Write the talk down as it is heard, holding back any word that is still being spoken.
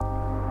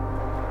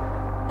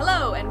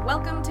and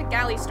welcome to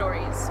Galley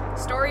Stories,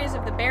 stories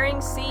of the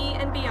Bering Sea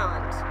and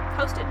beyond,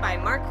 hosted by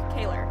Mark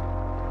Kaler.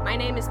 My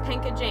name is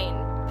Penka Jane,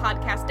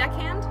 podcast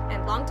deckhand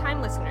and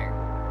longtime listener.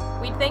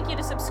 We'd thank you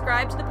to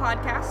subscribe to the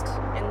podcast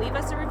and leave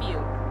us a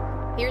review.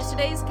 Here's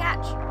today's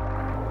catch.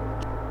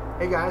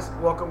 Hey guys,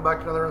 welcome back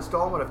to another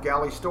installment of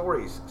Galley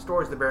Stories,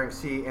 stories of the Bering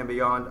Sea and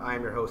beyond. I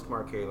am your host,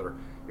 Mark Kaler.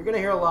 You're going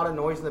to hear a lot of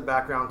noise in the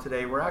background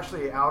today. We're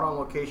actually out on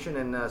location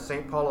in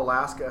St. Paul,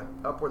 Alaska,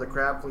 up where the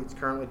crab fleet's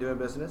currently doing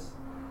business.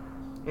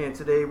 And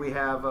today we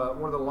have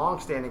one of the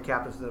long-standing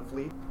captains of the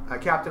fleet,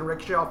 Captain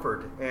Rick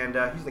Shelford, and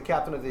he's the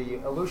captain of the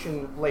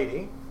Aleutian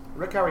Lady.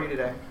 Rick, how are you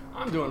today?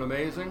 I'm doing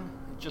amazing.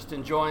 Just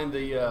enjoying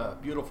the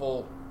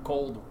beautiful,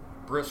 cold,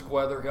 brisk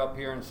weather up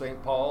here in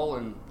St. Paul,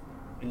 and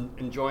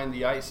enjoying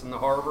the ice in the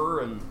harbor,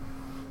 and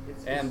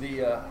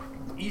the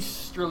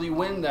easterly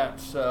wind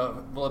that's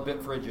a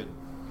bit frigid.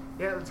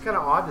 Yeah, it's kind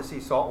of odd to see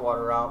salt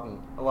water out,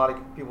 and a lot of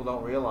people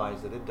don't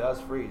realize that it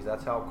does freeze.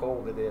 That's how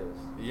cold it is.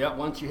 Yeah,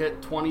 once you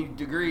hit 20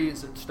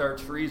 degrees, it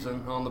starts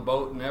freezing on the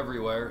boat and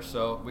everywhere.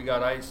 So we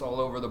got ice all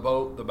over the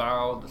boat, the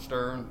bow, the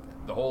stern,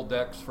 the whole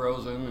deck's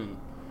frozen, and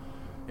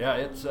yeah,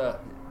 it's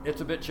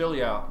a bit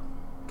chilly out.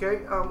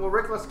 Okay, well,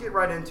 Rick, let's get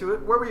right into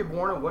it. Where were you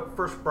born, and what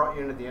first brought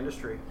you into the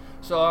industry?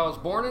 So I was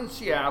born in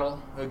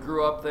Seattle. I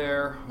grew up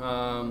there.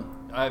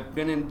 I've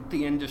been in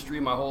the industry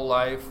my whole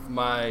life.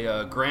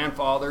 My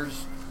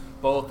grandfathers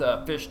both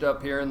fished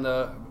up here in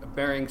the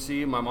Bering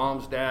Sea, my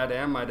mom's dad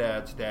and my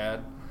dad's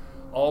dad.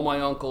 All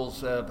my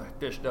uncles have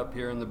fished up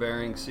here in the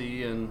Bering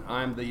Sea, and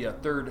I'm the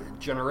third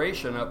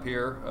generation up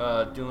here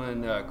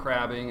doing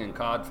crabbing and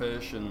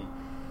codfish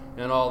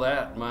and all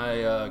that.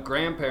 My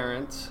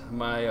grandparents,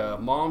 my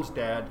mom's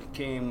dad,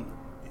 came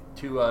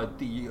to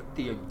the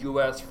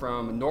U.S.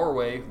 from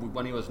Norway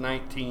when he was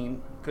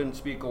 19, couldn't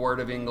speak a word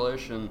of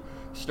English, and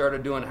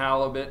started doing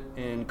halibut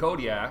in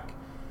Kodiak.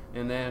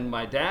 And then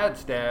my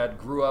dad's dad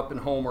grew up in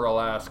Homer,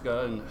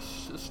 Alaska, and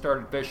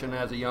started fishing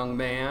as a young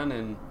man.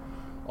 And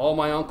all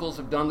my uncles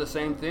have done the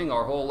same thing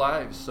our whole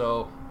lives.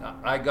 So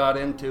I got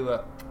into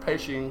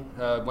fishing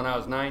when I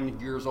was 9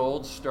 years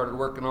old, started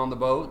working on the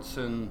boats,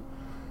 and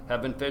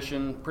have been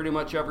fishing pretty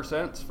much ever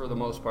since, for the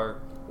most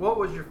part. What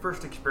was your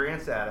first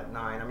experience at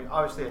 9? I mean,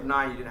 obviously at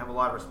 9 you didn't have a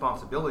lot of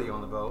responsibility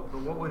on the boat,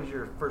 but what was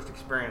your first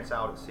experience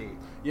out at sea?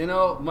 You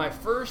know, my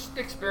first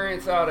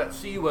experience out at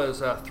sea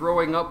was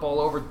throwing up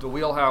all over the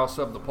wheelhouse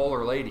of the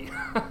Polar Lady.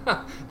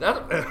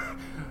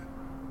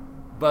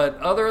 But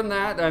other than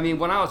that, I mean,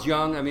 when I was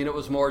young, I mean, it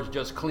was more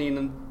just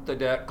cleaning the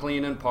deck,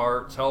 cleaning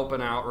parts,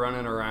 helping out,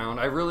 running around.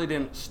 I really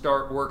didn't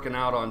start working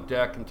out on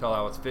deck until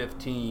I was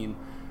 15,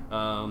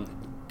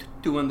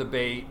 doing the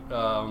bait,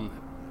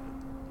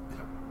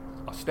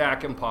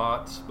 stacking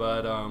pots.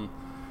 But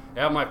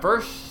yeah, my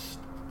first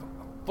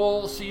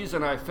full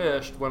season I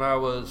fished when I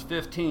was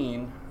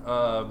 15,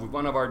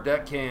 one of our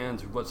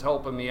deckhands was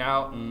helping me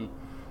out and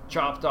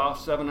chopped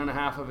off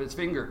 7.5 of his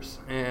fingers,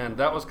 and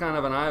that was kind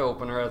of an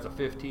eye-opener as a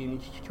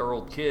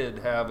 15-year-old kid,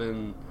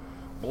 having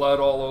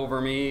blood all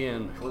over me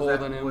and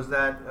holding him. Was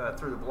that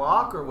through the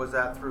block, or was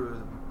that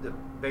through the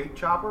bait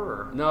chopper?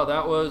 Or? No,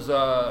 that was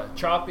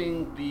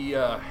chopping the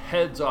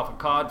heads off a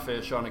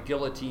codfish on a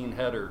guillotine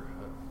header.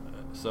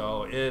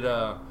 So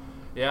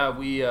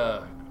we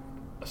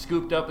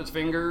scooped up his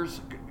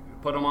fingers,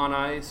 put them on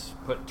ice,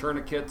 put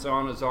tourniquets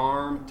on his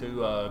arm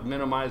to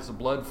minimize the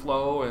blood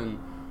flow, and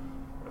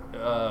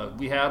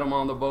we had him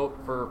on the boat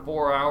for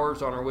 4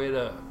 hours on our way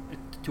to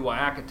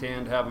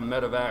Akutan to have him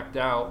medevaced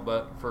out.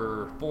 But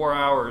for 4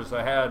 hours,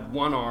 I had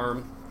one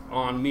arm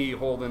on me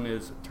holding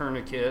his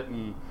tourniquet,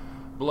 and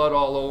blood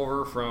all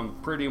over from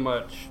pretty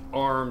much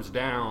arms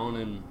down.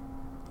 And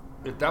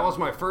that was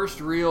my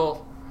first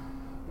real,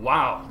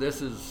 wow,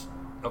 this is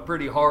a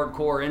pretty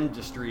hardcore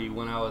industry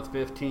when I was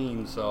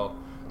 15. So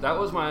that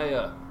was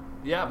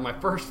my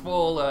first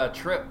full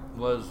trip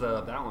was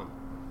that one.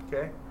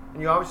 Okay.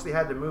 And you obviously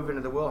had to move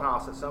into the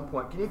wheelhouse at some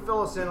point. Can you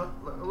fill us in a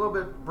little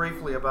bit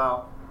briefly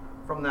about,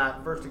 from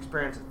that first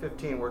experience at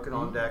 15 working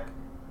on deck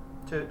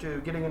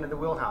to getting into the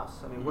wheelhouse?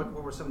 I mean, what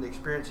were some of the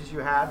experiences you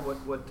had?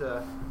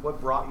 What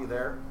brought you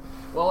there?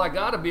 Well, I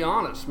got to be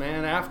honest,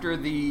 man. After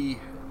the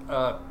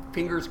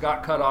fingers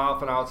got cut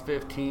off and I was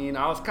 15,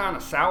 I was kind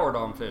of soured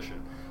on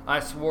fishing.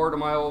 I swore to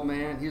my old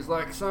man. He's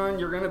like, "Son,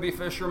 you're going to be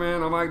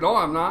fisherman." I'm like, "No,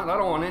 I'm not. I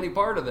don't want any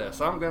part of this.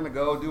 I'm going to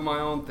go do my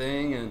own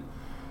thing."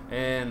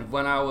 And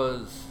when I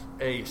was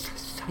a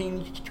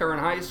senior in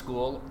high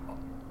school,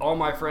 all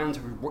my friends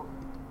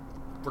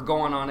were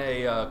going on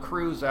a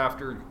cruise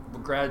after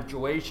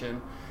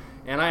graduation,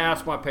 and I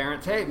asked my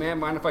parents, "Hey, man,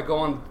 mind if I go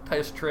on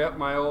this trip?"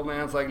 My old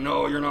man's like,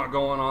 "No, you're not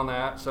going on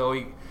that." So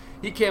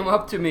he came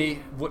up to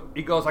me.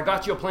 He goes, "I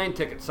got you a plane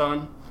ticket,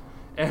 son."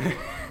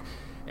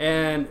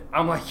 And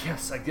I'm like,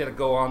 "Yes, I get to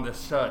go on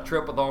this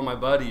trip with all my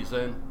buddies."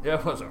 And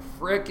it was a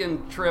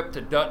freaking trip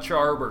to Dutch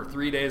Harbor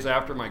 3 days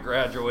after my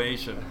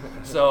graduation.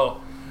 So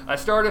I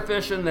started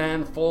fishing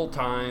then full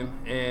time,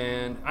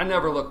 and I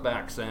never looked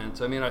back since.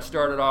 I mean, I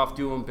started off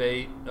doing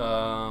bait,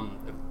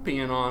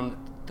 being on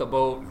the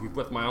boat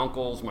with my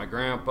uncles, my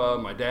grandpa,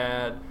 my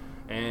dad,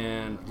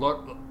 and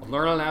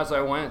learning as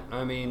I went.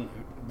 I mean,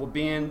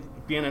 being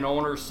an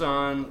owner's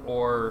son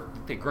or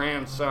the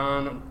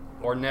grandson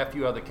or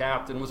nephew of the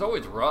captain was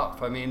always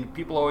rough. I mean,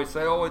 people always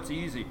say, oh, it's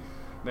easy.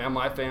 Man,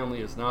 my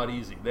family is not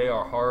easy. They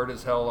are hard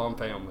as hell on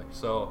family.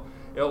 So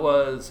it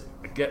was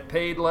get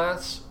paid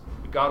less,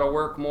 got to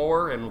work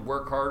more and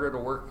work harder to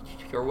work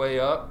your way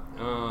up.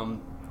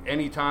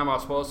 Anytime I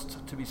was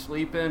supposed to be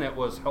sleeping, it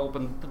was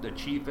helping the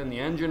chief in the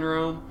engine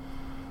room.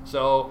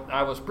 So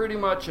I was pretty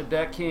much a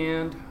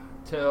deckhand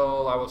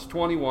till I was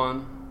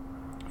 21.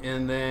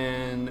 And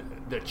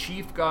then the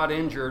chief got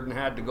injured and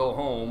had to go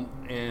home.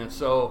 And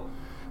so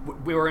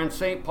we were in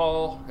St.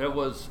 Paul. It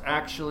was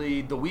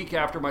actually the week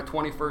after my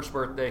 21st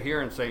birthday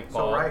here in St.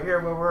 Paul. So right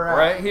here where we're at.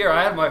 Right here.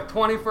 I had my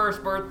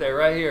 21st birthday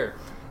right here.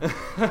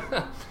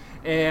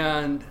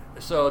 And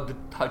so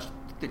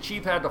the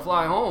chief had to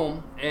fly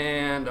home,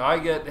 and I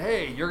get,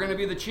 hey, you're going to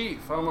be the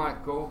chief. I'm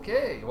like,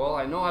 okay, well,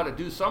 I know how to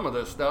do some of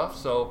this stuff.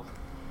 So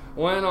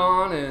went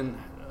on and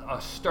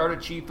started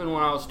chiefing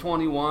when I was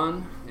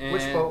 21. And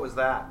Which boat was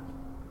that?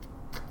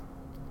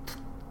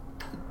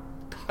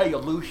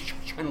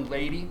 Aleutian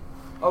Lady.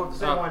 Oh, the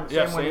same one.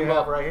 Same one you boat,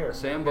 have right here.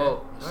 Same Okay.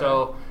 boat. All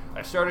So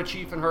I started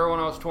chiefing her when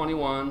I was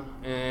 21,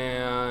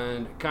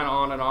 and kind of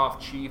on and off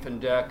chief and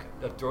deck.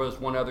 There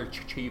was one other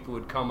chief who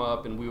would come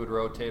up, and we would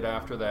rotate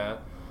after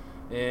that.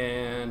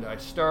 And I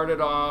started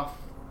off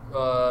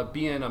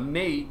being a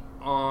mate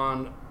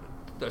on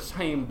the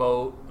same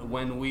boat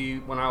when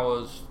I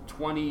was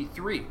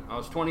 23. I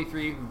was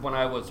 23 when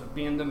I was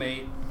being the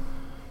mate.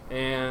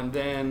 And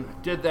then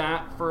did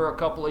that for a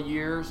couple of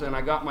years, and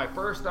I got my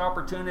first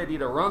opportunity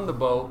to run the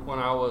boat when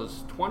I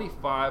was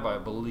 25, I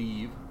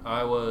believe.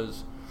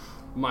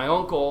 My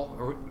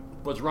uncle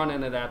was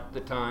running it at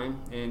the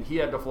time, and he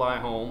had to fly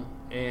home,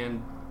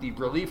 and the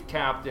relief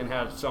captain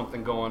had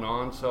something going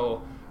on,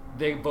 so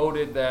they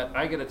voted that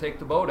I get to take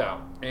the boat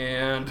out.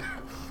 And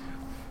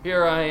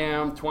here I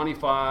am,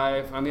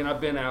 25. I mean,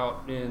 I've been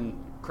out in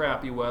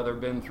crappy weather,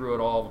 been through it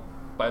all.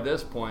 By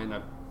this point,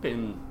 I've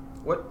been...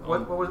 What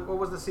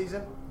was the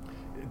season?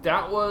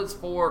 That was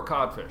for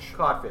codfish.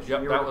 Codfish. Yep,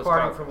 And you that were was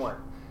departing codfish. from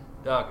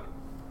where?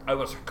 I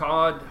was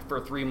cod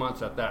for 3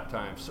 months at that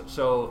time.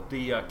 So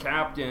the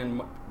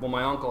captain, well,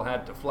 my uncle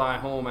had to fly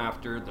home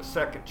after the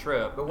second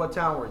trip. But what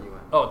town were you in?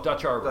 Oh,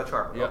 Dutch Harbor. Dutch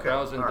Harbor. Yeah, Okay. that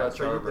was in All right. Dutch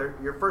So Harbor.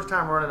 your first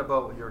time running a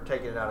boat, you were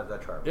taking it out of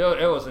Dutch Harbor.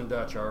 It was in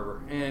Dutch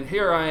Harbor. And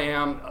here I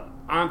am.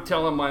 I'm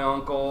telling my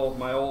uncle,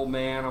 my old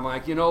man, I'm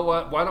like, you know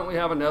what? Why don't we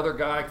have another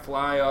guy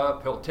fly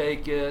up? He'll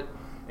take it,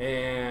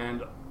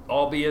 and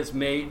I'll be his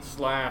mate /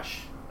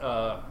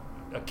 a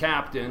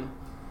captain.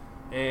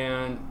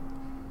 And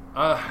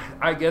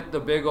I get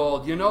the big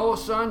old,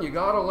 son, you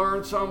got to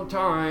learn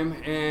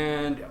sometime.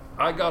 And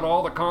I got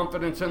all the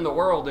confidence in the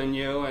world in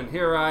you. And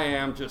here I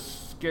am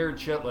just scared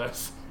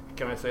shitless.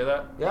 Can I say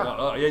that?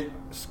 Yeah. It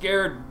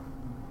scared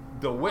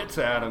the wits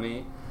out of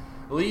me.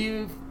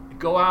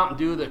 Go out and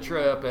do the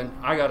trip. And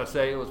I got to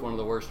say, it was one of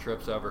the worst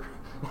trips ever.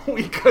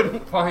 We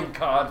couldn't find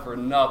cod for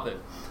nothing.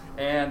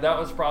 And that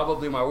was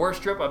probably my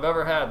worst trip I've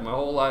ever had in my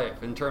whole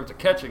life in terms of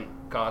catching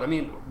cod. I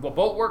mean, the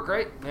boat worked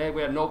great. Hey,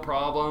 we had no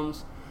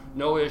problems,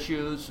 no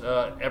issues.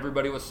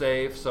 Everybody was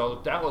safe, so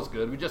that was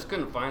good. We just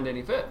couldn't find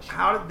any fish.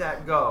 How did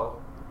that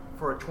go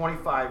for a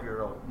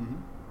 25-year-old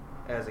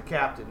as a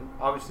captain?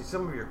 Obviously,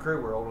 some of your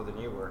crew were older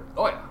than you were.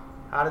 Oh, yeah.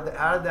 How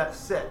did that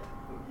sit?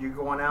 You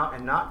going out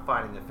and not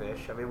finding the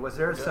fish? I mean, was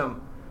there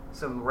some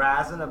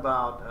razzing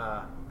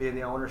about being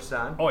the owner's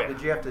son? Oh, yeah.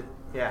 Did you have to?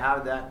 Yeah. How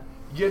did that?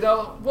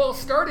 Well,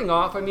 starting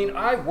off, I mean,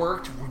 I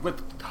worked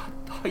with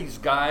these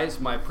guys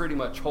my pretty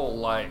much whole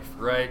life,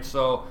 right?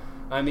 So,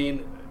 I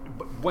mean,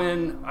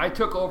 when I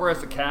took over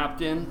as a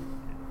captain,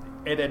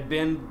 it had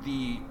been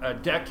the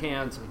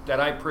deckhands that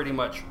I pretty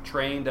much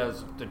trained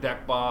as the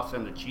deck boss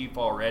and the chief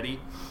already.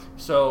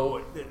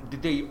 So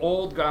the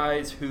old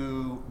guys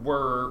who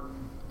were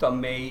the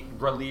mate,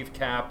 relief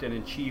captain,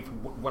 and chief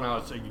when I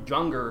was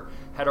younger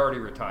had already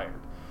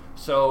retired.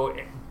 So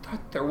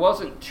there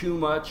wasn't too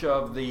much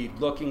of the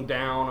looking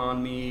down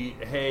on me,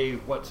 hey,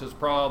 what's his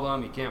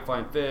problem? He can't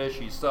find fish,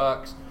 he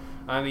sucks.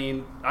 I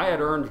mean, I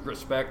had earned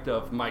respect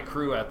of my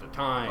crew at the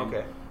time.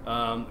 Okay.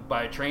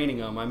 By training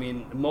them. I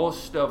mean,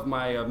 most of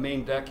my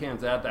main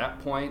deckhands at that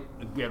point,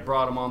 we had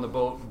brought them on the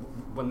boat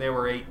when they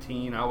were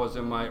 18. I was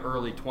in my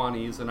early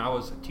 20s, and I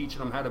was teaching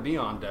them how to be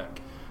on deck.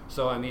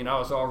 So, I mean, I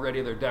was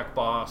already their deck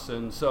boss,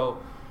 and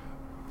so...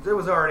 It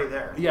was already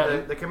there. Yeah.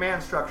 The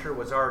command structure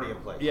was already in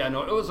place. Yeah,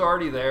 no, it was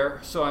already there.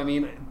 So, I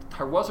mean,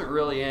 there wasn't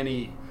really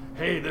any,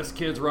 hey, this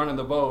kid's running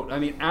the boat. I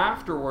mean,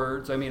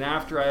 afterwards,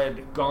 after I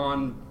had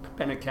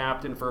been a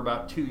captain for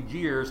about 2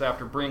 years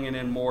after bringing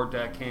in more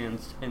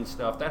deckhands and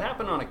stuff, that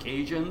happened on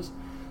occasions.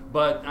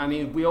 But, I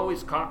mean, we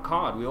always caught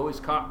cod. We always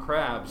caught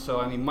crabs. So,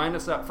 I mean,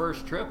 minus that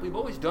first trip, we've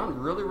always done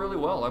really, really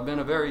well. I've been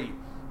a very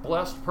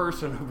blessed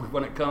person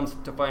when it comes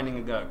to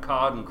finding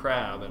cod and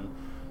crab. And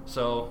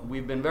so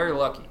we've been very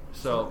lucky.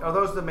 So are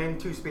those the main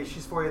two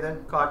species for you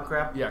then, cod and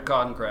crab? Yeah,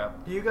 cod and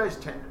crab. Do you guys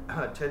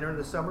tender in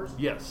the summers?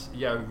 Yes.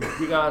 Yeah,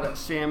 we got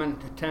salmon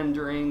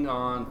tendering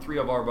on 3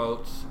 of our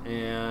boats.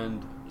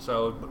 And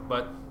So,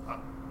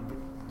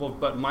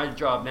 but my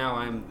job now,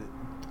 I'm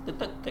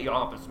the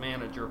office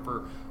manager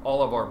for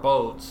all of our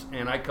boats,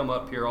 and I come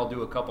up here. I'll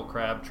do a couple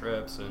crab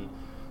trips, and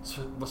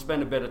we'll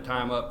spend a bit of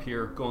time up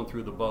here going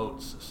through the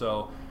boats.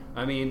 So,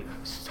 I mean,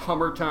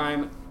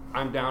 summertime,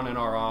 I'm down in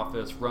our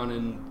office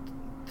running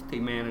the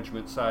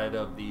management side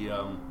of the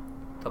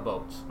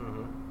boats.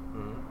 Mm-hmm.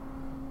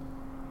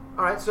 Mm-hmm.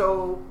 All right,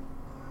 so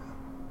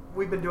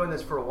we've been doing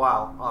this for a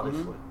while,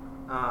 obviously.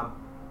 Mm-hmm.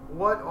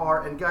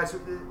 And guys,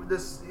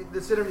 this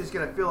interview is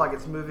going to feel like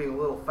it's moving a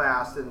little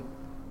fast, and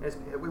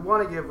we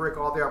want to give Rick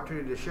all the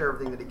opportunity to share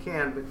everything that he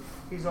can, but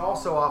he's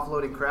also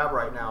offloading crab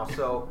right now,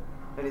 so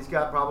and he's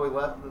got probably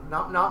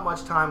not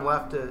much time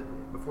left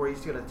before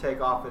he's going to take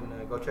off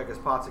and go check his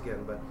pots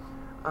again. But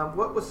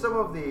what was some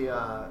of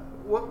the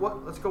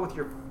let's go with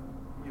your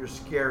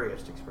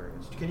scariest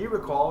experience. Can you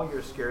recall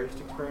your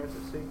scariest experience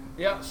at sea?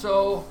 Yeah,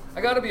 so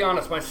I got to be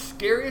honest. My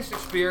scariest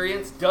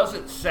experience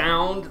doesn't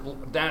sound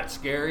that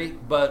scary,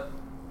 but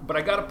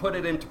I got to put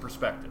it into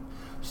perspective.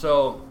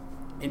 So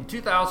in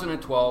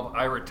 2012,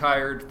 I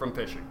retired from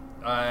fishing.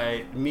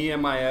 Me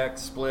and my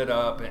ex split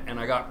up, and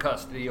I got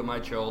custody of my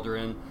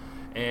children,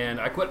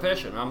 and I quit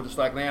fishing. I'm just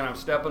like, man, I'm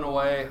stepping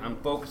away. I'm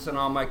focusing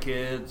on my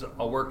kids.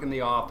 I'll work in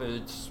the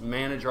office,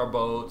 manage our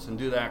boats, and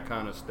do that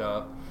kind of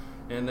stuff.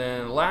 And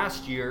then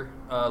last year,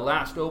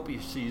 last Opie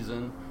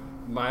season,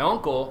 my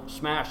uncle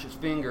smashed his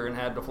finger and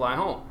had to fly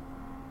home.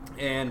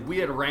 And we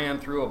had ran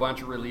through a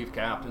bunch of relief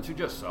captains who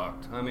just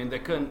sucked. I mean, they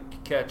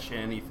couldn't catch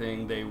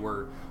anything. They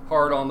were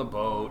hard on the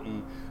boat.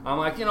 And I'm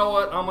like, you know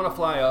what? I'm going to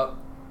fly up.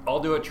 I'll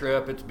do a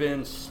trip. It's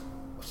been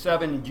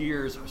 7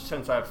 years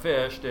since I've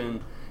fished,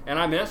 and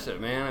I miss it,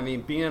 man. I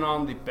mean, being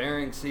on the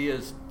Bering Sea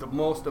is the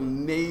most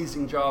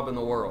amazing job in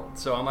the world.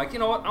 So I'm like, you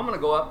know what? I'm going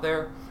to go up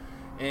there.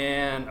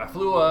 And I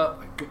flew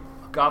up,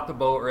 got the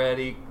boat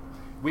ready.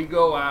 We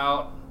go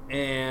out,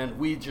 and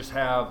we just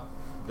have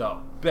the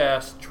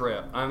best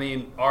trip. I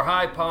mean, our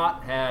high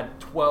pot had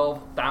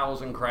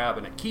 12,000 crab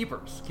in it,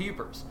 keepers.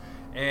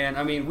 And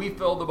I mean, we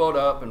filled the boat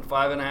up in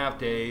 5.5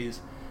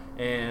 days,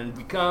 and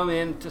we come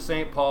into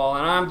St. Paul,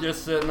 and I'm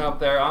just sitting up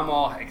there. I'm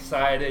all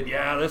excited.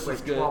 Yeah, this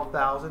is good.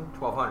 12,000?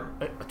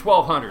 1,200?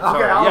 1,200, okay,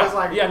 sorry. I yeah, was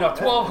like, yeah, no,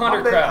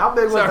 1,200 crab. How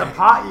big was the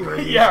pot you were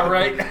using? Yeah,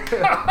 right.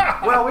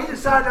 Well, we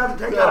decided not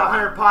to take out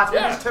 100 pots. We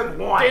just took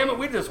one. Damn it,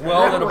 we just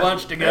welded a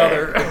bunch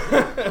together.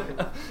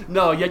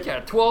 No, yeah,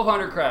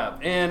 1,200 crab.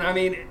 And, I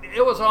mean,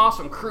 it was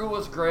awesome. Crew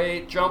was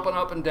great, jumping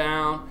up and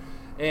down.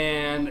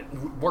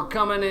 And we're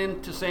coming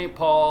into St.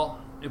 Paul.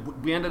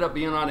 We ended up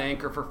being on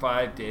anchor for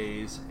 5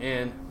 days.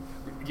 And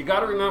you got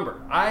to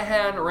remember, I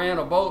hadn't ran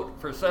a boat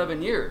for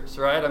 7 years,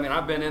 right? I mean,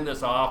 I've been in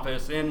this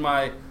office, in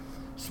my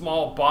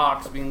small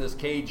box, being this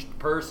caged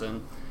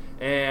person.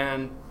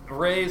 And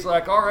Ray's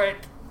like, all right,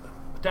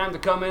 time to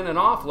come in and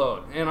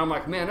offload. And I'm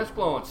like, man, it's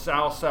blowing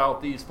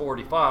southeast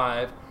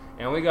 45,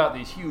 and we got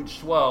these huge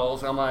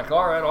swells. I'm like,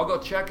 all right, I'll go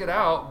check it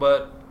out,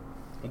 but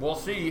we'll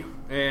see.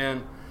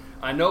 And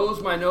I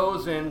nose my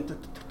nose into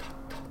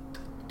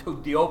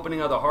the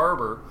opening of the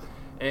harbor,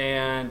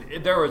 and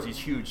there was these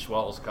huge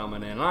swells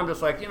coming in. And I'm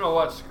just like, you know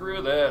what,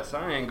 screw this.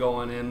 I ain't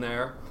going in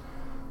there.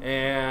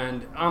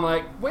 And I'm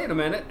like, wait a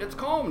minute, it's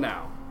calm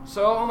now.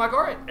 So I'm like,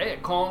 all right, hey,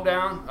 calm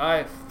down.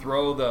 I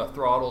throw the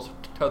throttles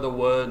to the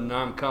wood, and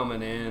I'm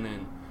coming in,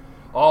 and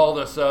all of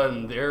a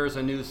sudden, there's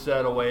a new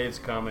set of waves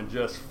coming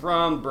just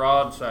from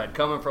broadside,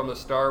 coming from the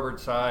starboard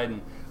side,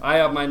 and I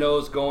have my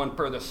nose going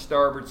for the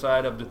starboard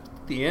side of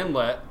the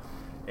inlet,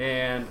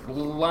 and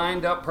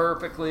lined up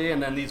perfectly,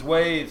 and then these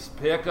waves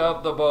pick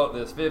up the boat,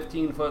 this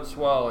 15-foot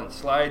swell, and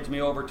slides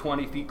me over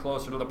 20 feet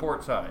closer to the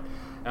port side.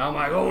 And I'm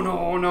like, oh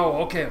no,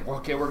 okay,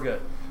 we're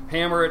good.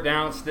 Hammer it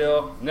down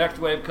still. Next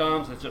wave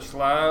comes, it's just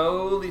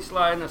slowly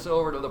sliding us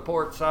over to the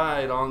port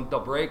side on the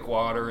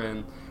breakwater,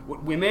 and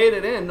we made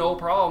it in, no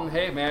problem.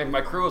 Hey, man,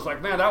 my crew was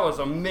like, man, that was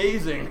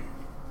amazing.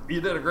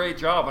 You did a great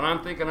job. And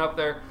I'm thinking up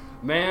there,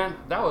 man,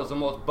 that was the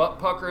most butt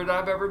puckered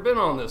I've ever been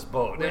on this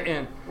boat.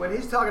 When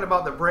he's talking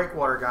about the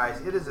breakwater, guys,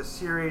 it is a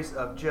series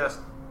of just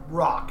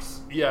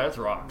rocks. Yeah, it's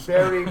rocks.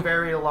 Very,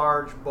 very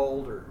large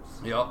boulders.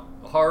 Yep,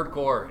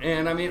 hardcore.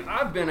 And, I mean,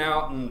 I've been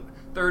out in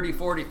 30,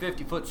 40,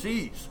 50-foot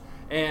seas,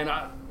 and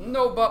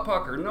no butt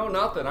pucker, no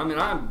nothing. I mean,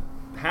 I'm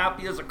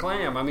happy as a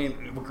clam. I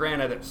mean,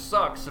 granted, it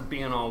sucks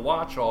being on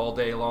watch all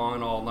day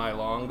long, all night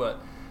long, but,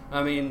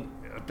 I mean,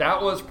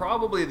 that was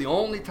probably the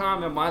only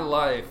time in my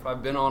life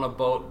I've been on a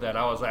boat that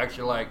I was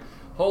actually like,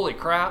 holy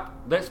crap,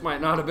 this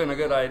might not have been a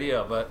good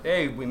idea. But,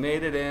 hey, we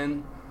made it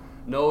in,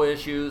 no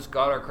issues,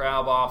 got our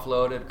crab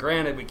offloaded.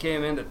 Granted, we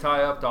came in to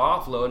tie up to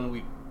offload, and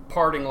we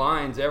parting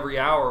lines every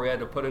hour. We had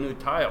to put a new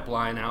tie-up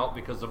line out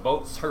because the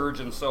boat's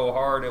surging so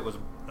hard it was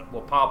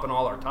popping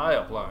all our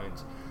tie-up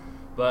lines.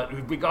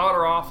 But we got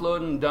our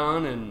offloading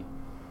done,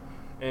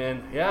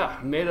 and yeah,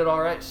 made it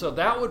all right. So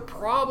that would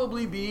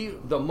probably be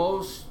the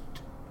most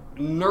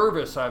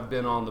nervous I've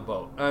been on the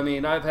boat. I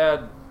mean, I've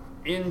had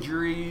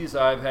injuries,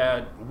 I've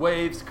had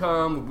waves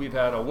come, we've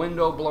had a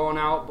window blown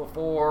out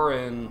before,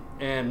 and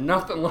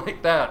nothing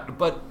like that.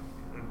 But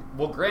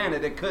well,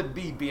 granted, it could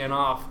be being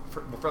off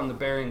from the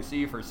Bering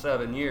Sea for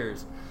 7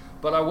 years.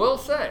 But I will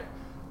say,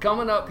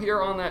 coming up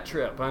here on that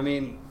trip, I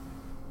mean,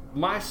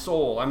 my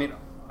soul, I mean,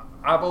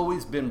 I've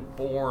always been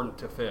born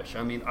to fish.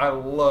 I mean, I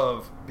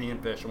love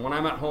being fishing. When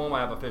I'm at home, I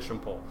have a fishing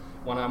pole.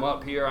 When I'm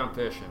up here, I'm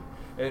fishing.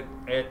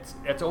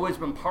 It's always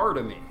been part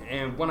of me.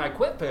 And when I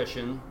quit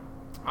fishing,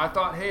 I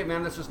thought, hey,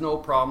 man, this is no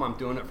problem. I'm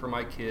doing it for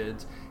my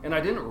kids. And I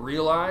didn't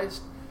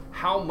realize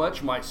how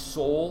much my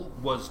soul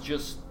was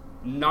just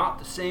not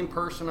the same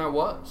person I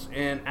was.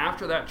 And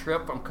after that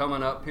trip, I'm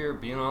coming up here,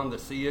 being on the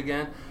sea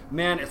again.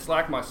 Man, it's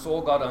like my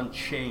soul got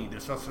unchained.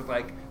 It's just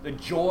like the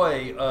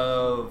joy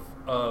of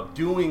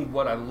doing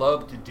what I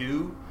love to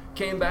do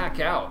came back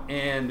out.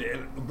 And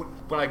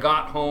when I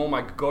got home,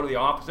 I could go to the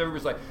office.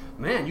 Everybody's like,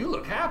 man, you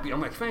look happy.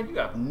 I'm like, man, you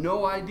have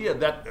no idea.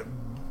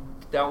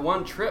 That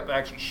one trip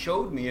actually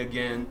showed me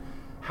again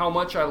how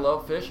much I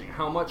love fishing,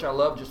 how much I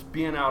love just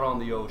being out on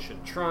the ocean,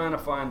 trying to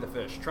find the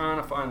fish,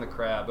 trying to find the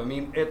crab. I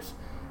mean, it's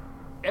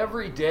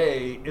every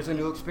day is a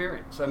new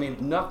experience. I mean,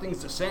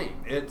 nothing's the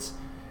same. It's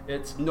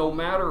no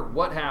matter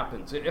what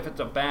happens, if it's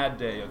a bad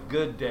day, a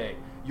good day,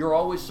 you're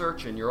always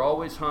searching, you're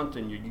always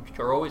hunting,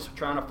 you're always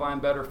trying to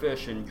find better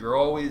fish, and you're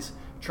always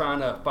trying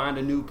to find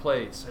a new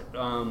place.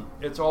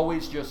 It's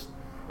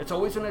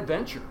always an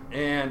adventure,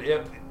 and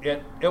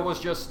it was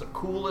just the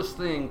coolest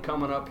thing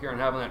coming up here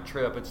and having that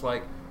trip. It's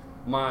like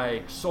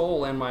my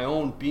soul and my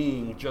own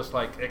being just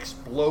like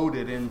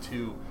exploded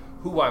into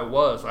who I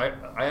was. I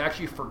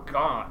actually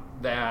forgot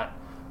that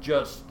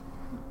just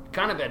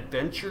kind of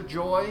adventure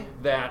joy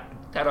that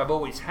I've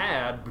always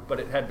had, but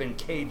it had been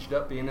caged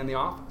up being in the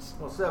office.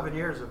 Well, 7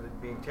 years of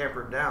it being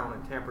tampered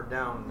down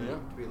Yeah. to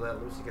be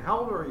let loose again. How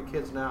old are your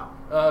kids now?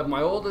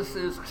 My oldest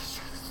is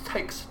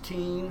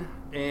 16,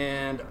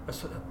 and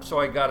so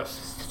I got a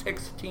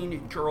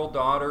 16-year-old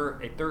daughter,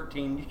 a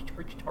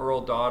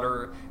 13-year-old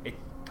daughter, a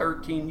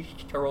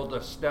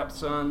 13-year-old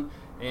stepson,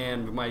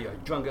 and my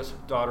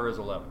youngest daughter is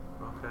 11.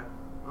 Okay,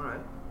 all right.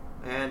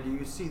 And do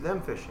you see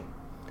them fishing?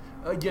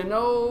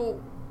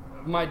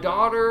 My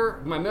daughter,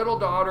 my middle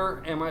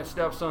daughter, and my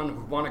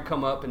stepson want to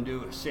come up and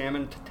do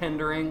salmon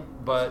tendering,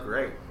 but That's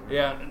great.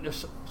 Yeah,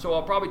 so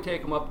I'll probably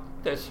take them up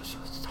this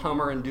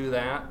summer and do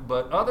that.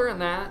 But other than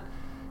that,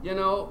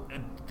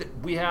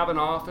 we have an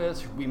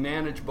office, we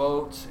manage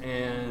boats,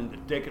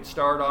 and they could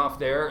start off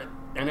there.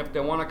 And if they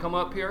want to come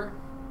up here,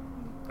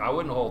 I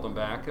wouldn't hold them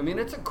back. I mean,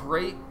 it's a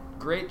great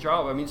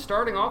job. I mean,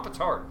 starting off, it's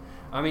hard.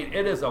 I mean,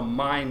 it is a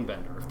mind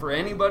bender. For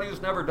anybody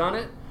who's never done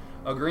it,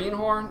 a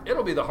greenhorn,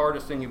 it'll be the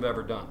hardest thing you've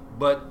ever done.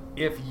 But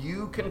if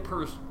you can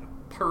pursue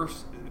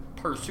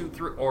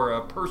through or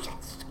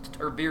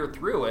persevere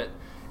through it,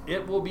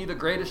 it will be the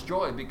greatest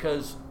joy,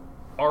 because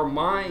our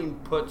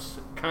mind puts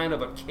kind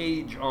of a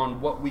cage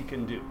on what we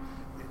can do.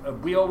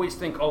 We always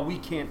think, oh, we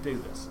can't do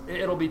this.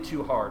 It'll be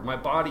too hard. My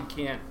body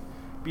can't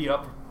be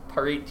up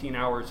for 18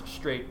 hours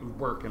straight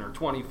working, or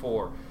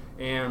 24.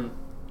 And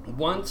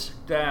once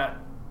that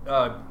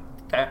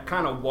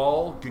kind of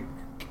wall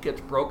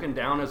gets broken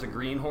down as a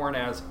greenhorn,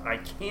 as I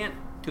can't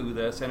do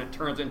this, and it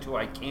turns into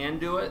I can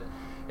do it,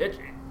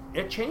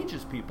 it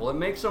changes people. It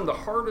makes them the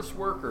hardest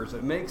workers.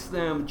 It makes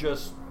them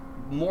just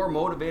more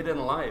motivated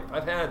in life.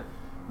 I've had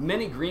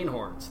many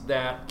greenhorns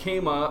that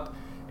came up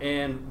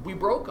and we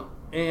broke them,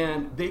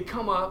 and they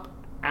come up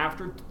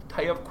after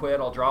they have quit.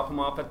 I'll drop them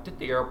off at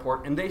the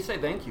airport, and they say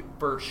thank you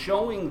for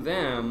showing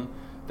them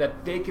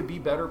that they could be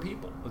better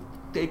people,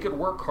 they could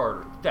work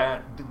harder,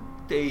 that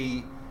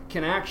they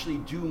can actually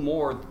do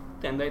more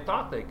than they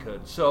thought they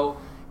could. So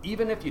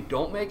even if you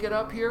don't make it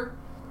up here,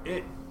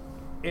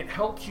 it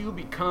helps you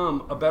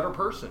become a better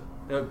person,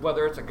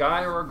 whether it's a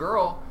guy or a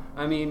girl.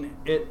 I mean,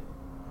 it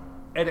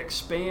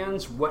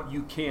expands what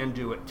you can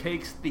do. It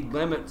takes the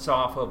limits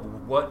off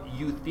of what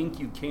you think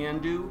you can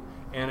do,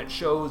 and it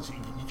shows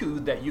you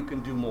that you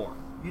can do more.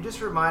 You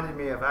just reminded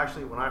me of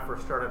actually when I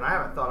first started, and I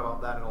haven't thought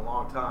about that in a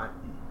long time,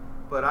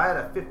 but I had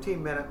a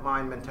 15-minute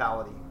mind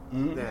mentality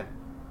then.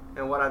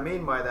 And what I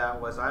mean by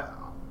that was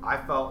I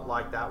felt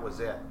like that was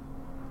it.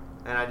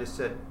 And I just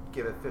said,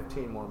 give it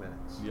 15 more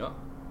minutes. Yeah.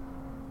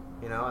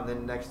 And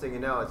then next thing you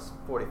know, it's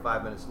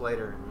 45 minutes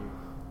later and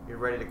you're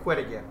ready to quit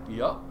again.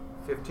 Yep.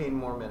 15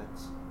 more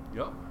minutes.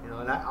 Yep.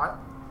 And I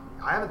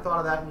haven't thought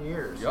of that in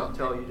years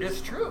until you just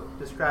it's true.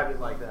 described it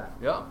like that.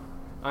 Yeah.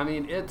 I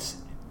mean, it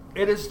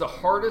is the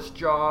hardest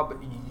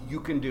job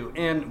you can do.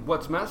 And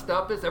what's messed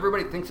up is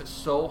everybody thinks it's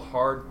so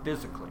hard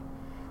physically.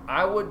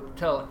 I would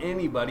tell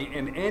anybody,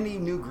 and any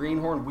new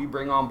greenhorn we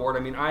bring on board, I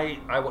mean,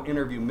 I will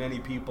interview many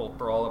people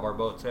for all of our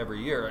boats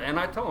every year, and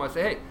I tell them, I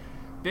say, hey,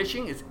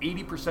 fishing is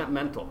 80%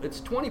 mental. It's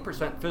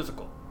 20%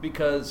 physical,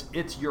 because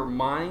it's your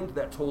mind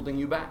that's holding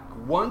you back.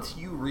 Once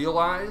you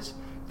realize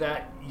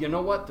that, you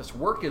know what, this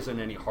work isn't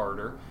any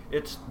harder,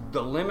 it's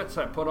the limits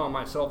I put on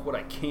myself, what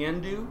I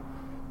can do,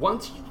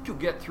 once you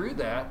get through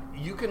that,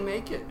 you can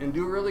make it and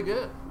do really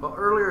good. Well,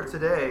 earlier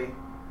today,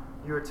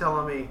 you were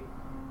telling me,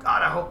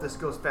 God, I hope this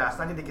goes fast.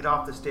 I need to get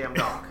off this damn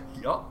dock.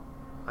 Yup.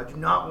 I do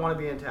not want to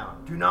be in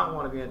town. Do not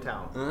want to be in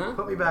town. Uh-huh.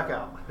 Put me back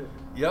out.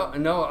 Yeah,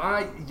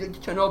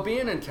 no,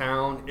 being in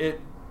town, it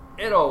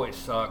it always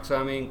sucks.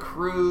 I mean,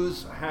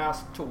 crews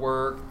has to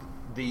work.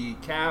 The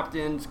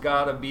captain's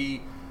got to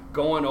be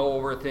going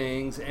over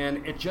things,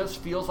 and it just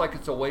feels like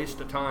it's a waste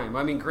of time.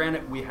 I mean,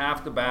 granted, we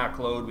have to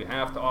backload, we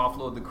have to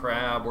offload the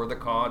crab or the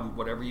cod,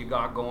 whatever you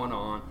got going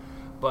on.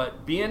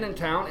 But being in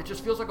town, it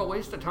just feels like a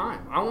waste of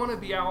time. I want to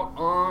be out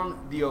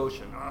on the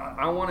ocean.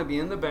 I want to be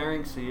in the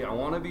Bering Sea. I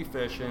want to be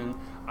fishing.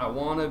 I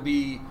want to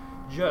be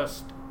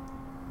just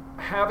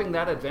having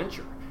that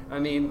adventure. I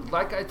mean,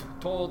 like I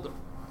told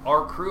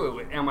our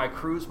crew and my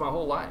crews my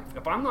whole life,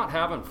 if I'm not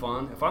having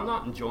fun, if I'm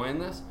not enjoying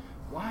this,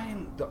 why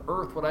in the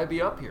earth would I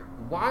be up here?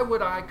 Why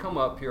would I come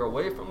up here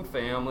away from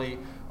family,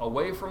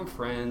 away from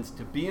friends,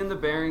 to be in the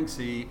Bering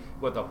Sea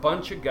with a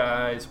bunch of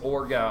guys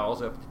or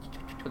gals, if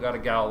you got a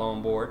gal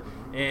on board,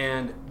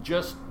 and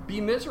just be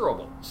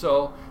miserable?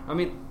 So, I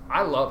mean,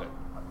 I love it.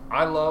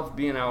 I love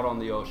being out on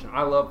the ocean.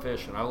 I love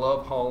fishing. I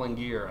love hauling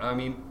gear. I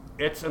mean,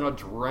 it's an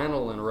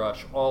adrenaline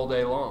rush all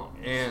day long.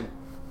 And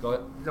go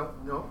ahead.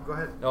 No, go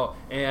ahead. No,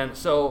 and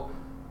so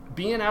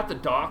being at the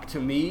dock to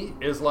me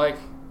is like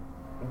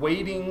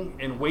waiting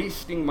and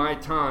wasting my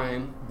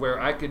time where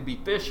I could be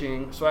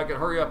fishing so I could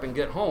hurry up and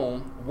get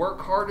home,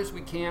 work hard as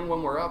we can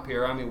when we're up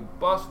here. I mean,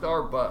 bust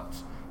our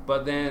butts.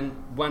 But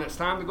then when it's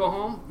time to go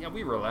home, yeah,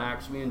 we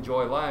relax, we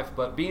enjoy life.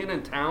 But being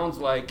in towns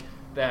like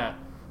that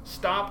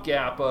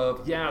stopgap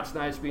of, yeah, it's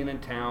nice being in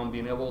town,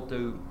 being able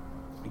to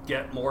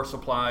get more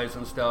supplies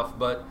and stuff,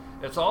 but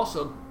it's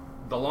also,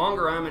 the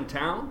longer I'm in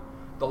town,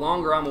 the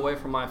longer I'm away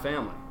from my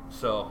family.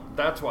 So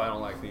that's why I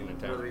don't like being in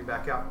town. Rather be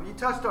back out. You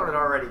touched on it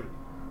already.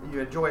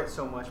 You enjoy it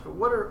so much, but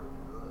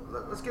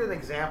let's get an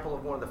example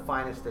of one of the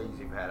finest days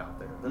you've had out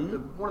there.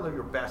 One of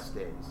your best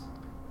days.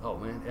 Oh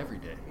man, every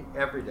day.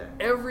 Every day.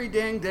 Every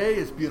dang day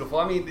is beautiful.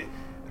 I mean,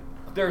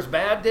 there's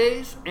bad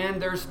days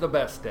and there's the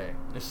best day.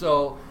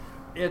 So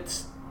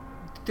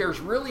there's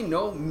really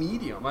no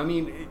medium. I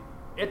mean,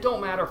 it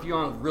don't matter if you're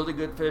on really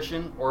good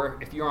fishing or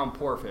if you're on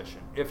poor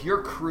fishing. If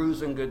your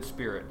crew's in good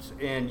spirits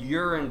and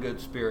you're in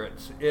good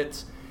spirits,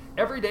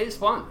 every day's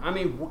fun. I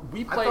mean,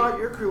 we play. I thought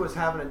your crew was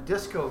having a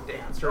disco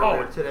dance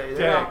earlier today.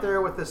 They're out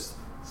there with this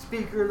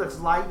speaker that's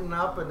lighting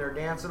up and they're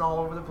dancing all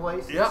over the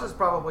place. Yep. This is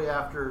probably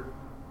after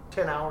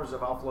 10 hours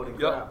of offloading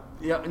crab.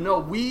 Yeah, no,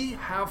 we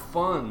have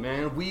fun,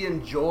 man. We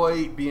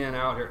enjoy being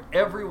out here.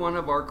 Every one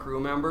of our crew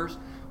members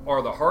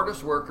are the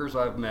hardest workers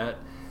I've met,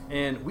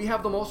 and we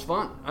have the most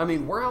fun. I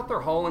mean, we're out there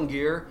hauling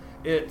gear.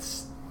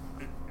 It's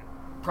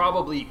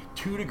probably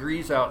 2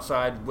 degrees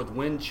outside with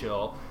wind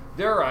chill.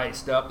 They're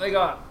iced up. They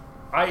got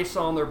ice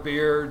on their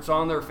beards,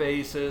 on their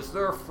faces.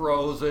 They're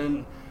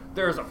frozen.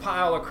 There's a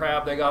pile of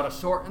crab they got to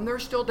sort, and they're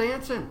still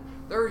dancing.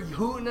 They're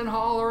hooting and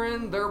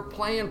hollering. They're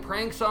playing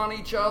pranks on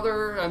each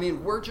other. I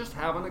mean, we're just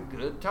having a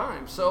good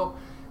time. So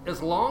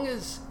as long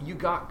as you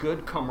got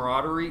good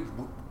camaraderie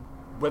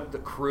with the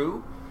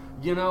crew,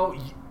 you know,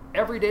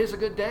 every day is a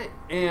good day.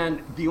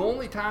 And the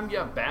only time you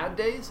have bad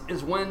days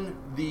is when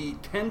the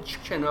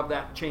tension of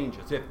that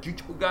changes. If you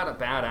got a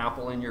bad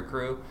apple in your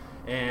crew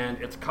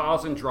and it's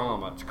causing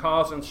drama, it's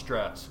causing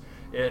stress,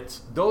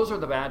 those are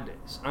the bad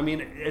days. I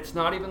mean, it's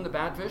not even the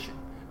bad fishing.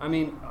 I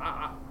mean,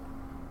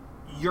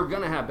 you're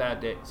going to have bad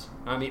days.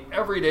 I mean,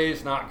 every day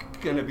is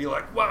not going to be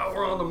like, wow,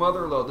 we're on the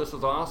mother lode, this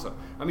is awesome.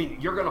 I mean,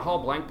 you're going to haul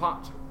blank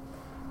pots.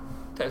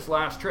 This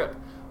last trip,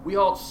 we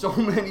hauled so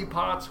many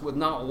pots with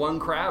not one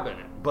crab in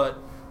it, but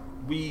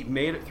we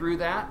made it through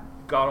that,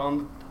 got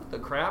on the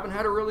crab, and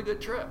had a really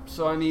good trip.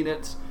 So, I mean,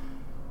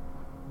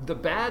 the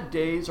bad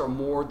days are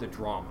more the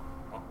drama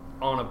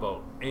on a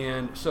boat.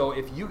 And so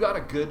if you got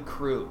a good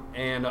crew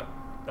and a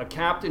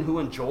captain who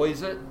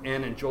enjoys it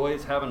and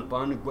enjoys having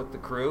fun with the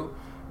crew,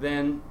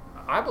 then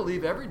I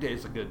believe every day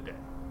is a good day.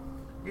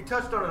 You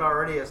touched on it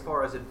already as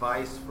far as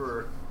advice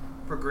for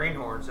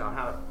greenhorns on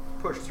how to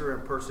push through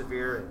and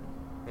persevere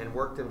and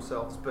work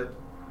themselves, but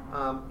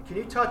can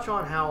you touch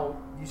on how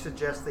you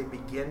suggest they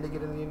begin to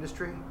get in the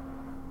industry?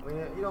 I mean,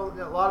 you know,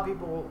 a lot of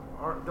people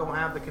don't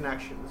have the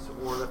connections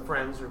or the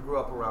friends who grew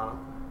up around them.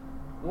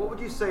 What would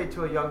you say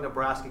to a young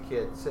Nebraska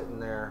kid sitting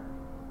there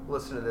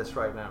listening to this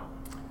right now?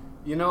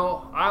 You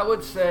know, I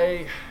would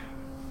say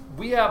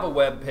we have a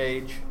web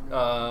page.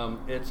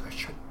 It's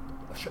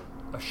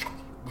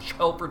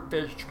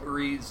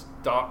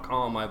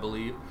shelfordfisheries.com, I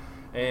believe,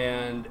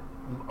 and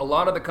a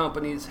lot of the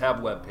companies have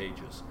web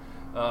pages.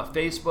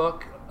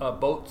 Facebook,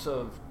 Boats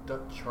of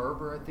Dutch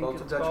Harbor, I think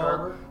Boats it's of Dutch called.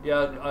 Harbor?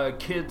 Yeah,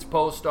 kids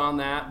post on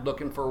that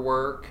looking for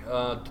work.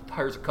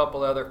 There's a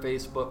couple other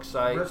Facebook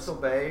sites. Bristol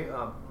Bay,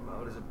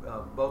 what is it?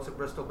 Boats at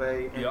Bristol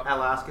Bay and Yep.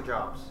 Alaska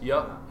Jobs.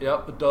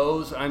 Yep.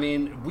 Those, I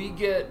mean, we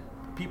get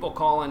people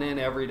calling in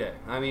every day.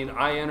 I mean,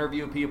 I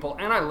interview people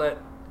and I let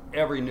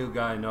every new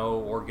guy know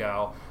or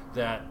gal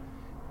that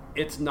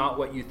it's not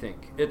what you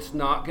think. It's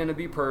not going to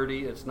be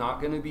pretty. It's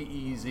not going to be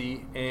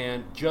easy.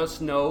 And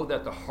just know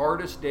that the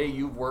hardest day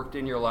you've worked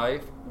in your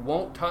life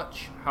won't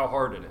touch how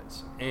hard it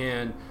is.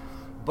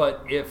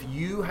 But if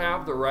you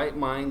have the right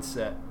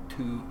mindset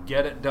to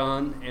get it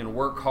done and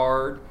work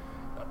hard,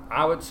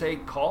 I would say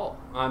call.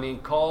 I mean,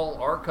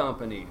 call our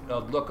company.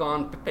 Look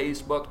on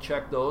Facebook,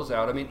 check those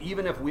out. I mean,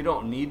 even if we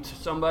don't need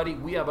somebody,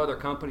 we have other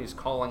companies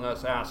calling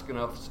us, asking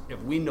us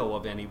if we know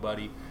of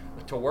anybody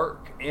to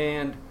work.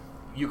 And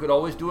you could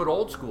always do it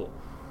old school.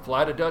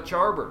 Fly to Dutch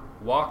Harbor,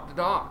 walk the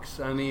docks.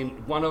 I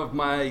mean, one of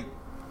my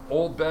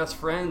old best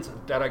friends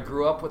that I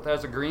grew up with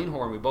as a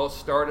greenhorn, we both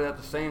started at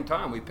the same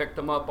time. We picked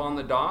him up on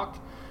the dock,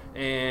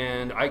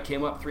 and I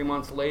came up 3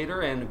 months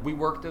later, and we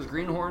worked as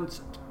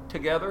greenhorns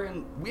together,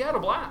 and we had a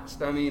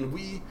blast. I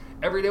mean,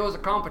 every day was a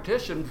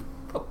competition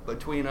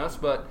between us,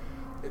 but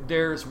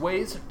there's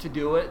ways to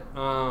do it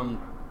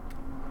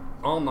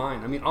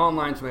online. I mean,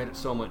 online's made it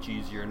so much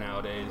easier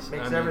nowadays.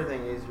 Makes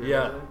everything easier. Yeah,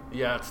 doesn't it?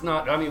 yeah. It's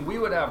not. I mean, we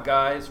would have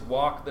guys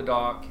walk the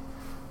dock.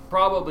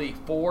 Probably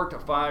 4 to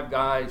 5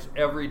 guys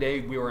every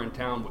day we were in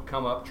town would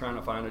come up trying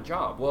to find a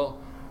job. Well,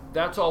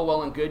 that's all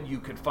well and good. You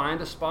could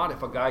find a spot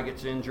if a guy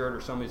gets injured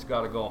or somebody's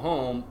got to go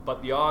home,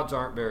 but the odds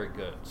aren't very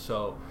good.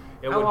 So.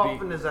 How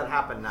often does that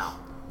happen now?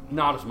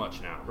 Not as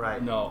much now.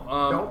 Right.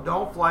 No.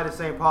 Don't fly to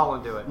St. Paul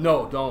and do it.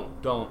 No, don't.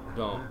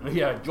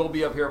 Yeah, you'll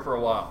be up here for a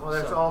while. Well,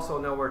 there's also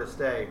nowhere to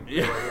stay.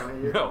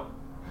 Yeah.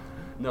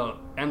 No.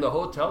 And the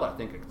hotel, I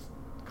think it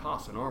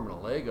costs an arm and a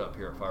leg up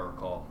here, if I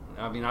recall.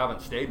 I mean, I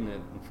haven't stayed in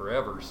it in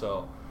forever,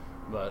 so.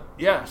 But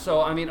yeah,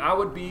 so I mean, I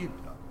would be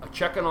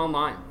checking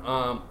online.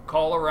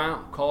 Call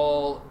around.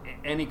 Call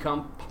any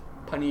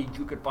company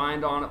you could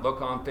find on it.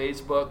 Look on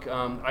Facebook.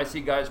 I see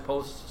guys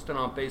posting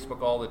on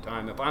Facebook all the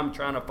time. If I'm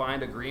trying to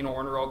find a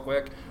greenhorn real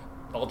quick,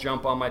 I'll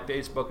jump on my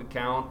Facebook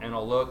account and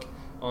I'll look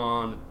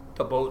on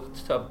the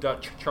boats of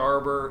Dutch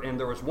Harbor. And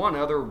there was one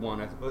other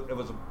one. It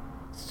was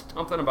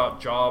something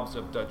about jobs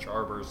of Dutch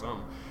Harbor or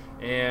something.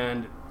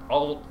 And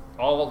I'll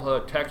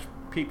text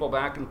people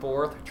back and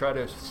forth, try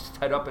to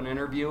set up an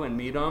interview and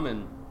meet them.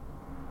 And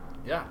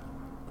yeah,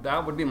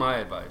 that would be my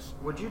advice.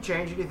 Would you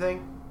change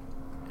anything?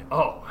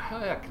 Oh,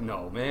 heck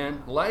no,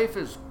 man. Life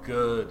is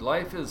good.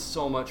 Life is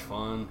so much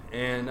fun.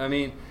 And, I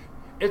mean,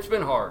 it's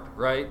been hard,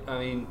 right? I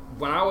mean,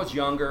 when I was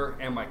younger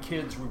and my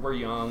kids were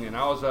young and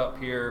I was up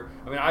here,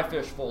 I mean, I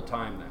fished full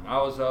time then.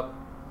 I was up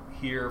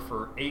here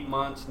for 8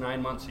 months, 9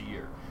 months a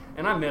year.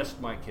 And I missed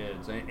my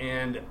kids.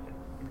 And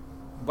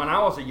when I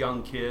was a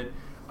young kid,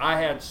 I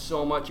had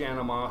so much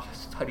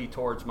animosity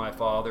towards my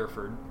father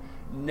for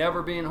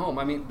never being home.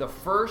 I mean, the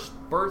first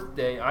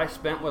birthday I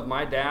spent with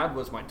my dad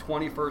was my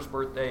 21st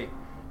birthday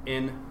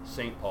in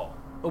St. Paul.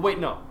 Oh, wait,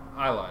 no,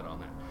 I lied on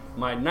that.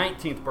 My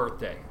 19th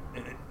birthday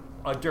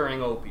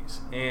during Opie's.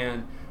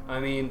 And,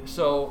 I mean,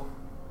 so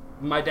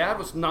my dad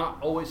was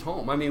not always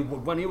home. I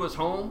mean, when he was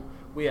home,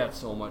 we had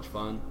so much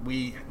fun.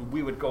 We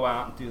would go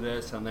out and do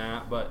this and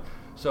that. But,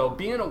 so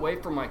being away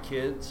from my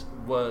kids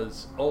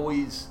was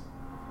always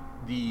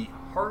the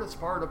hardest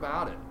part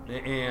about it.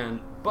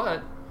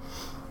 But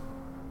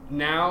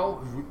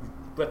now,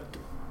 but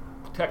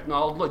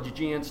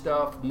technology and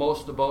stuff,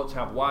 most of the boats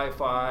have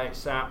Wi-Fi,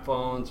 sat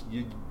phones,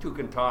 you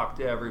can talk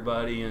to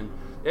everybody, and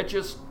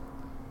it's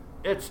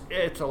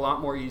a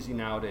lot more easy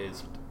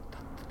nowadays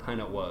than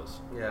it was.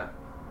 Yeah.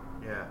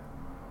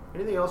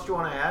 Anything else you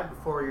want to add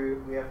before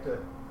we have to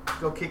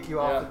go kick you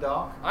off the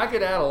dock? I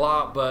could add a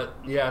lot, but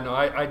yeah, no,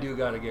 I do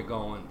got to get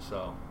going,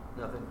 so.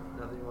 Nothing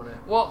you want to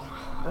add? Well,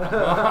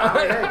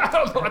 I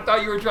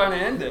thought you were trying to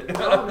end it.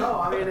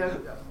 No,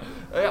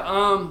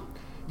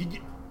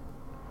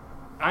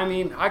 I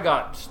mean, I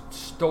got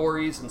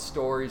stories and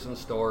stories and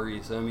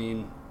stories. I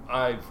mean,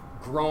 I've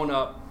grown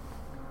up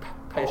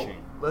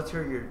fishing. Let's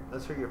hear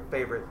your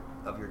favorite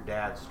of your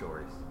dad's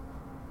stories.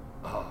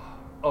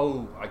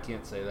 Oh, I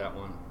can't say that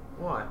one.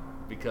 Why?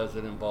 Because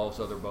it involves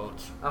other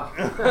boats. Oh.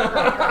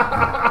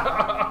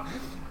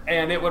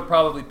 And it would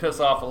probably piss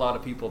off a lot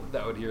of people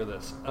that would hear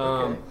this.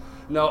 Okay.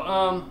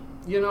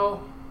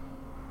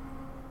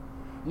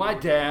 My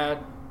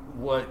dad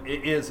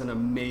is an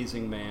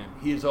amazing man.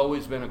 He's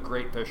always been a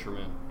great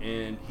fisherman,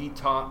 and he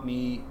taught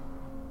me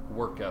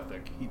work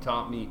ethic. He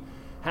taught me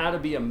how to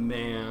be a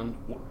man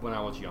when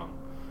I was young.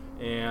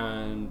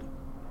 And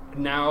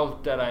now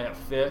that I have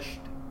fished,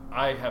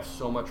 I have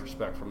so much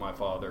respect for my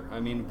father. I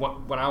mean,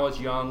 when I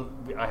was young,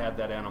 I had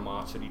that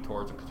animosity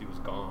towards him because he was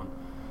gone.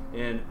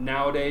 And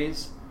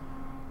nowadays,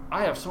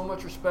 I have so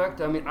much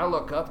respect. I mean, I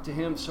look up to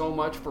him so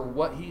much for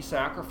what he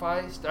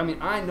sacrificed. I mean,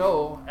 I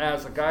know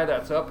as a guy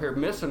that's up here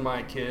missing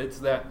my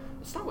kids that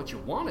it's not what you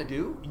want to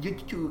do.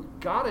 You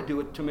got to do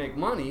it to make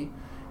money,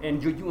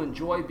 and you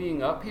enjoy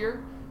being up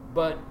here,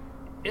 but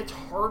it's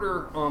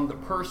harder on the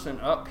person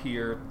up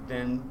here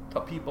than the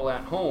people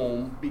at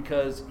home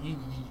because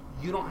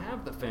you don't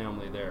have the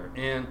family there.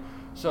 And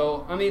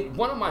so, I mean,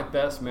 one of my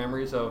best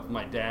memories of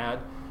my dad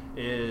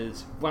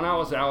is when I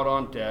was out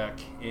on deck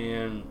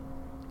and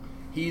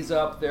he's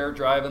up there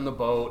driving the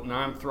boat and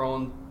I'm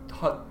throwing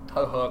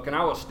the hook, and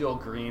I was still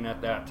green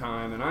at that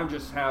time, and I'm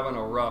just having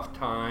a rough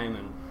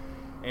time,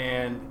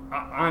 and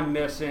I'm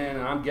missing,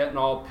 and I'm getting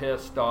all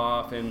pissed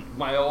off, and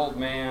my old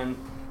man,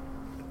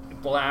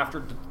 well,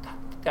 after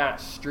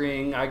that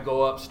string, I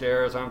go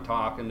upstairs, I'm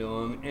talking to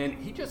him, and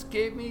he just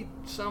gave me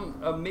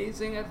some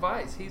amazing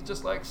advice. He's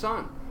just like,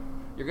 son,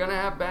 You're going to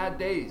have bad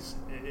days.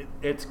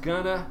 It's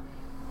going to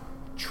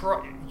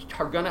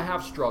are going to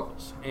have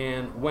struggles.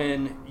 And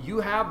when you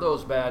have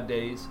those bad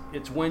days,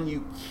 it's when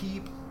you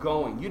keep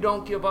going. You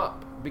don't give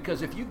up,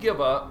 because if you give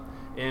up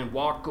and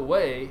walk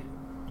away,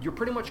 you're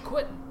pretty much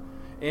quitting.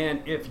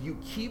 And if you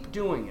keep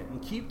doing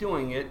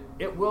it,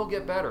 it will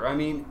get better. I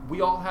mean,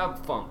 we all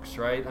have funks,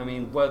 right? I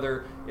mean,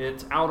 whether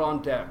it's out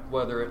on deck,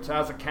 whether it's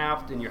as a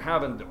captain, you're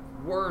having the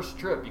worst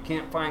trip. You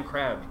can't find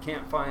crab, you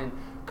can't find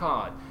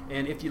cod.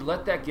 And if you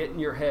let that get in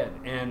your head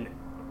and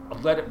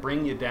let it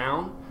bring you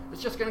down,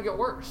 it's just going to get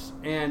worse.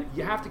 And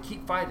you have to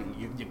keep fighting.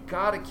 You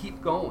got to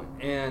keep going.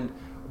 And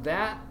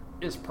that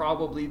is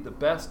probably the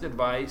best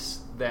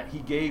advice that he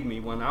gave me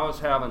when I was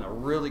having a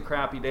really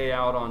crappy day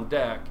out on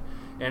deck.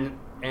 And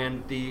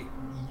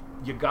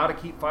you got to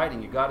keep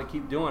fighting. You got to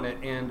keep doing it.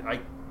 And I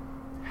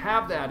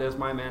have that as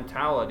my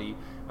mentality.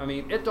 I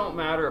mean, it don't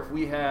matter if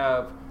we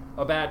have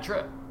a bad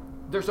trip.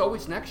 There's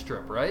always next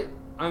trip, right?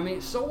 I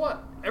mean, so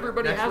what?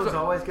 Everybody next has one's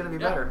always going to be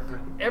better.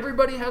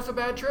 Everybody has a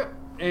bad trip,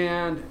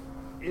 and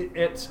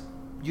it's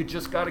you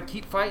just got to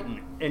keep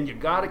fighting, and you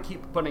got to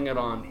keep putting it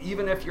on,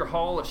 even if your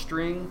haul a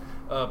string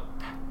of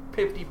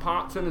 50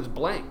 pots in is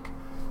blank.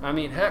 I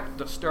mean, heck,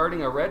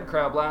 starting a red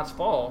crab last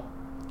fall,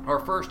 our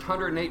first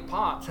 108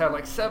 pots had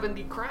like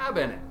 70 crab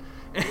in it.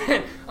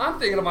 And I'm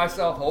thinking to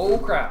myself, oh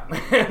crap,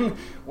 man,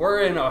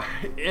 we're in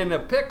a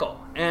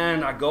pickle.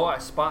 And I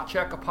spot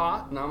check a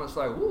pot, and I'm just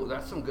like, ooh,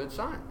 that's some good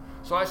sign.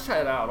 So I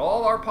set out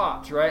all our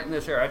pots right in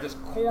this area. I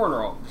just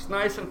corner them, just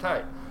nice and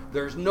tight.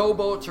 There's no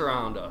boats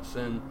around us,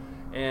 and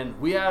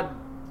we had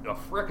a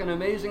frickin'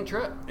 amazing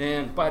trip.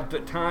 And by the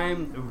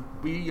time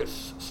we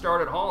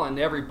started hauling,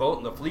 every boat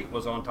in the fleet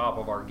was on top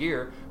of our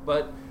gear.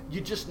 But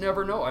you just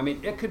never know. I mean,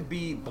 it could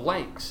be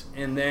blanks,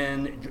 and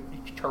then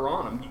you're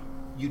on them.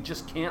 You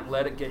just can't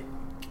let it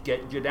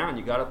get you down.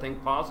 You got to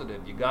think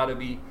positive. You got to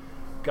be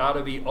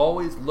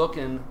always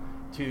looking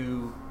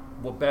to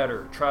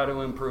better. Try to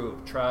improve.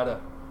 Yeah.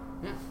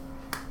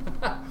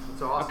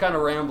 That's awesome. I'm kind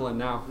of rambling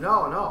now.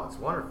 No, it's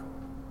wonderful.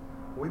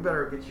 We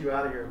better get you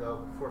out of here though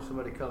before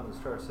somebody comes and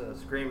starts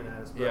screaming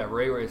at us. But, yeah,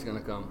 Ray's gonna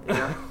come.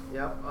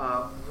 Yep.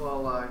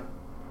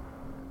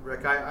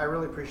 Rick, I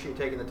really appreciate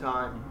taking the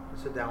time to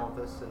sit down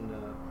with us and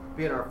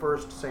being our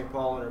first St.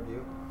 Paul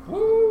interview.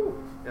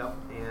 Woo! Yep,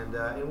 and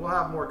we'll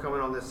have more coming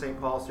on this St.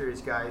 Paul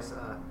series, guys.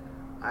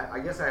 I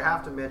guess I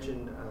have to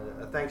mention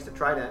a thanks to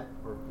Trident,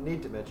 or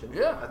need to mention.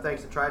 Yeah. A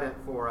thanks to Trident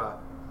for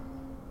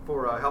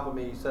helping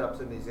me set up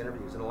some of these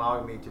interviews and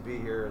allowing me to be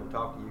here and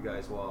talk to you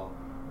guys while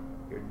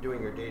you're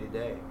doing your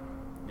day-to-day.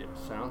 Yeah,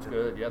 sounds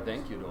good. Yeah,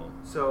 thank you to them.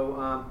 So,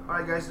 all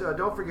right, guys,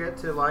 don't forget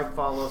to like,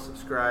 follow,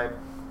 subscribe.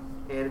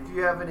 And if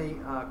you have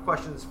any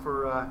questions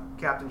for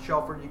Captain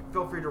Shelford, you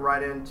feel free to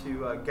write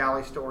into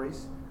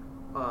galleystories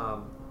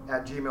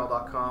at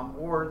gmail.com,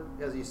 or,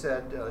 as he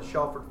said,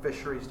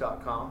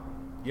 shelfordfisheries.com.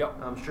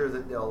 Yep. I'm sure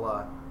that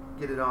they'll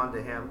get it on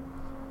to him.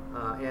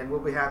 And we'll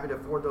be happy to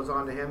forward those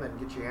on to him and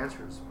get you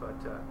answers. But,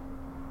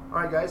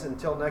 all right, guys,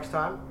 until next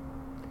time.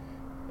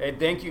 Hey,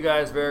 thank you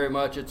guys very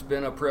much. It's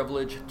been a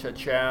privilege to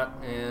chat.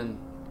 And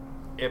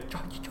if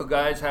you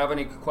guys have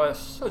any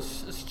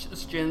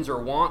questions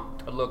or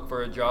want to look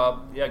for a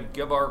job, yeah,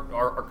 give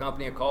our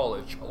company a call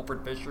at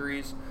Shelford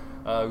Fisheries.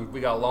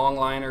 We got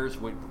longliners,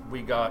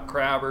 we got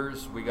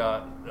crabbers, we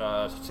got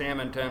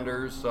salmon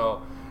tenders.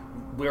 So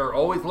we're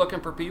always looking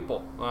for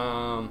people.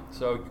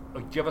 So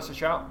give us a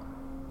shout.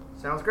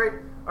 Sounds great.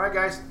 All right,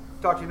 guys.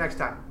 Talk to you next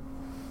time.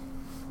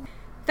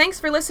 Thanks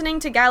for listening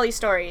to Galley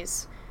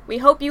Stories. We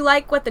hope you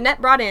like what the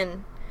net brought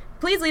in.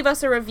 Please leave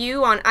us a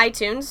review on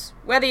iTunes.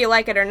 Whether you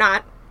like it or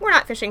not, we're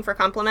not fishing for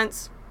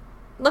compliments.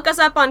 Look us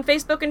up on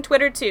Facebook and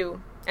Twitter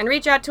too, and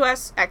reach out to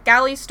us at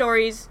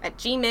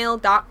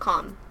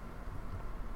galleystories@gmail.com.